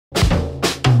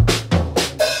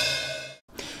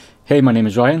Hey, my name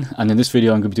is Ryan, and in this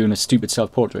video I'm going to be doing a stupid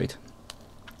self-portrait.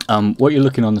 What you're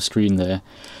looking on the screen there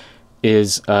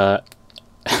is, I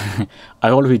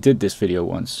already did this video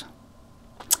once,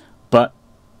 but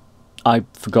I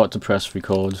forgot to press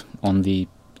record on the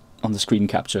screen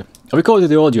capture. I recorded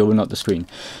the audio but not the screen.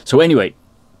 So anyway,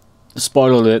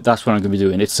 spoiler alert, that's what I'm going to be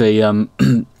doing. It's a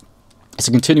it's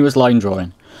a continuous line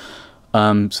drawing.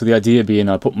 So the idea being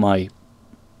I put my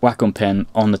wacom pen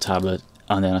on the tablet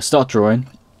and then I start drawing,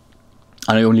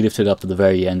 and I only lift it up at the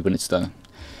very end when it's done.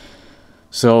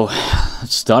 So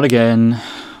let's start again.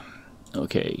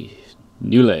 Okay,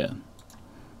 new layer.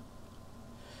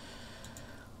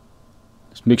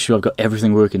 Let's make sure I've got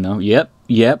everything working now.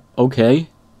 Yep, okay.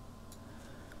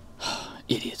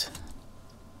 Idiot.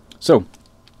 So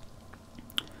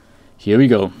here we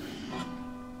go.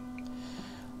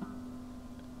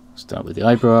 Start with the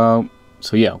eyebrow.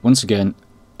 So yeah, once again,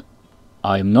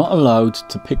 I am not allowed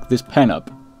to pick this pen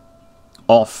up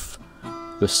off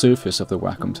the surface of the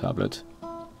Wacom tablet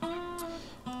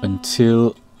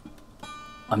until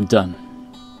I'm done.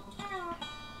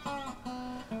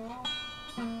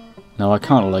 Now I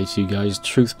can't lie to you guys,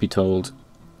 truth be told,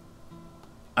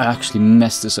 I actually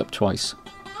messed this up twice.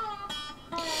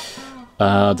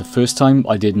 The first time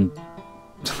I didn't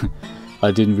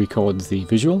I didn't record the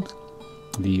visual,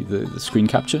 the screen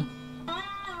capture,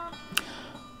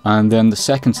 and then the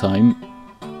second time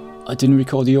I didn't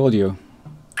record the audio.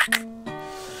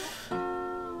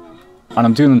 And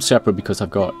I'm doing them separate because I've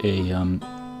got a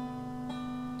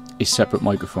separate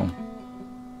microphone,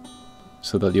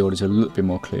 so that the audio is a little bit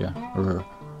more clearer.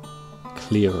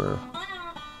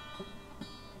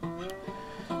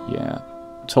 Yeah,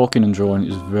 talking and drawing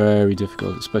is very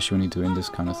difficult, especially when you're doing this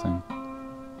kind of thing.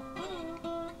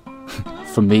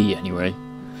 For me, anyway.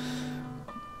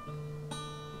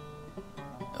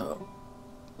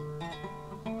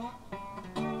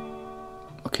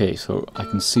 Okay, so I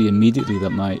can see immediately that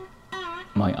my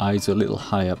eyes are a little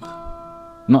high up.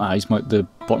 Not eyes, the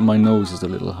bottom of my nose is a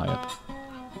little high up.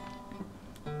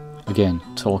 Again,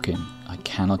 talking, I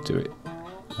cannot do it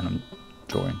when I'm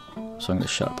drawing, so I'm going to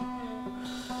shut up.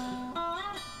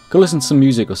 Go listen to some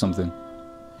music or something.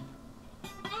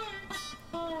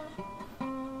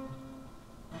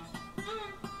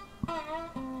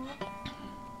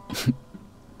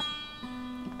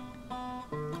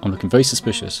 I'm looking very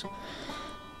suspicious,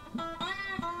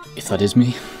 if that is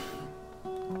me.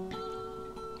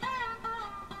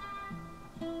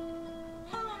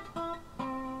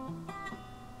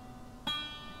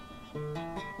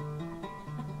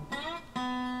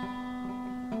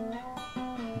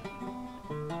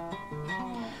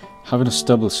 Having a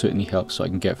stubble certainly helps, so I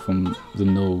can get from the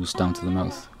nose down to the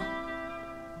mouth.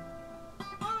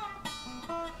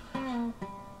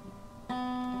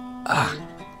 Ah!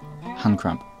 Hand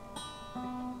cramp.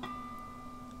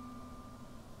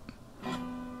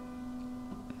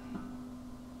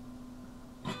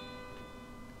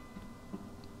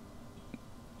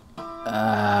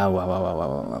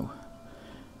 Wow.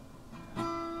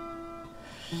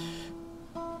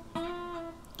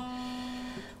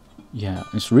 Yeah,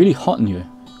 it's really hot in here.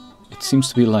 It seems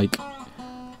to be like,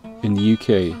 in the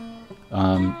UK,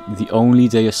 the only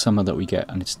day of summer that we get,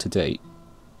 and it's today.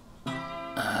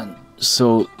 And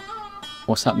so,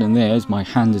 what's happening there is my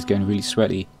hand is getting really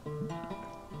sweaty,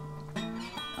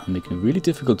 and making it really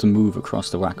difficult to move across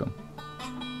the Wacom.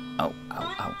 Ow.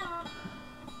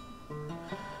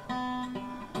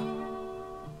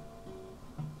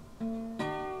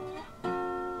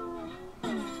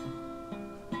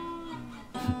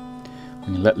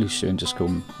 And you let loose here and just go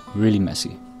really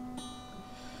messy.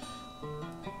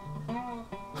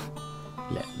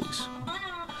 Let loose.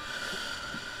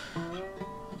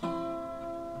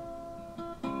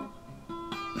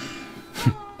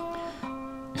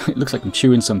 It looks like I'm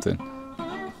chewing something.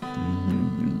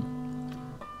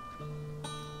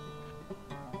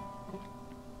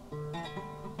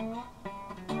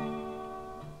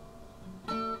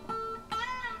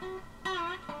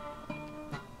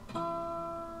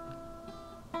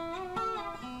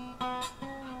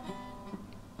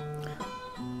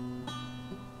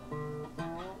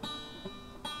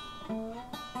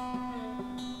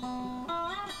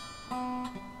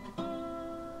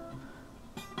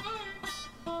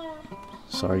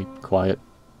 Sorry, quiet.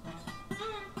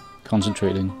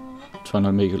 Concentrating. Trying not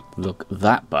to make it look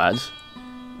that bad.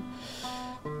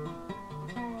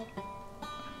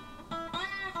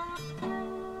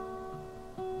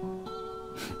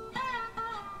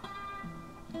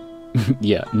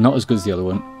 Yeah, not as good as the other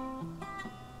one.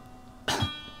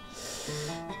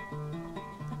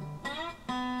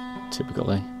 Typical,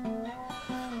 eh?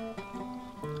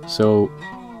 So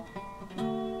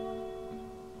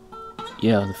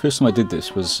yeah, the first time I did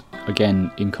this was,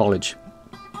 again, in college.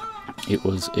 It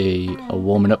was a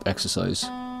warming up exercise.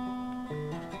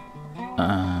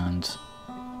 And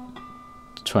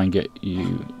to try and get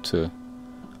you to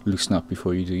loosen up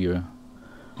before you do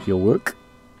your work.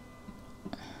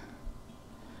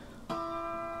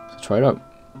 So try it out.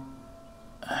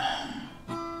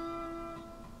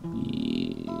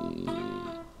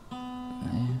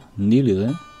 Yeah, nearly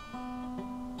there.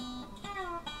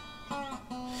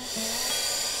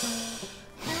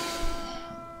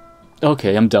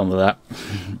 Okay, I'm done with that.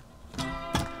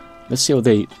 Let's see how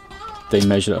they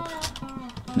measure up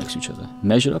next to each other.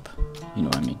 Measure up? You know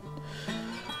what I mean.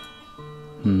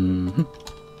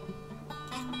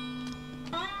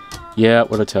 Yeah,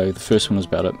 what I tell you, the first one was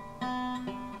better.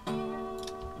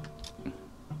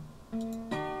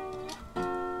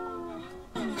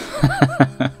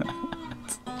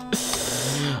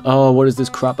 Oh, what is this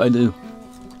crap I do?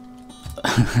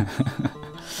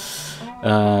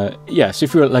 Yeah, so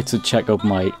if you would like to check out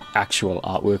my actual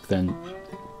artwork, then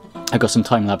I got some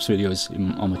time-lapse videos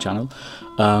on my channel,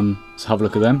 so have a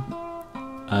look at them.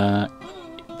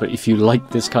 But if you like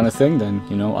this kind of thing, then,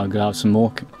 you know, I'm gonna have some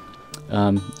more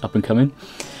up and coming.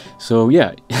 So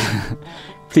yeah,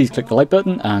 please click the like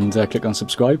button and click on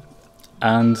subscribe,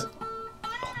 and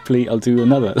hopefully I'll do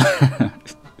another.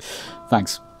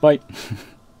 Thanks, bye.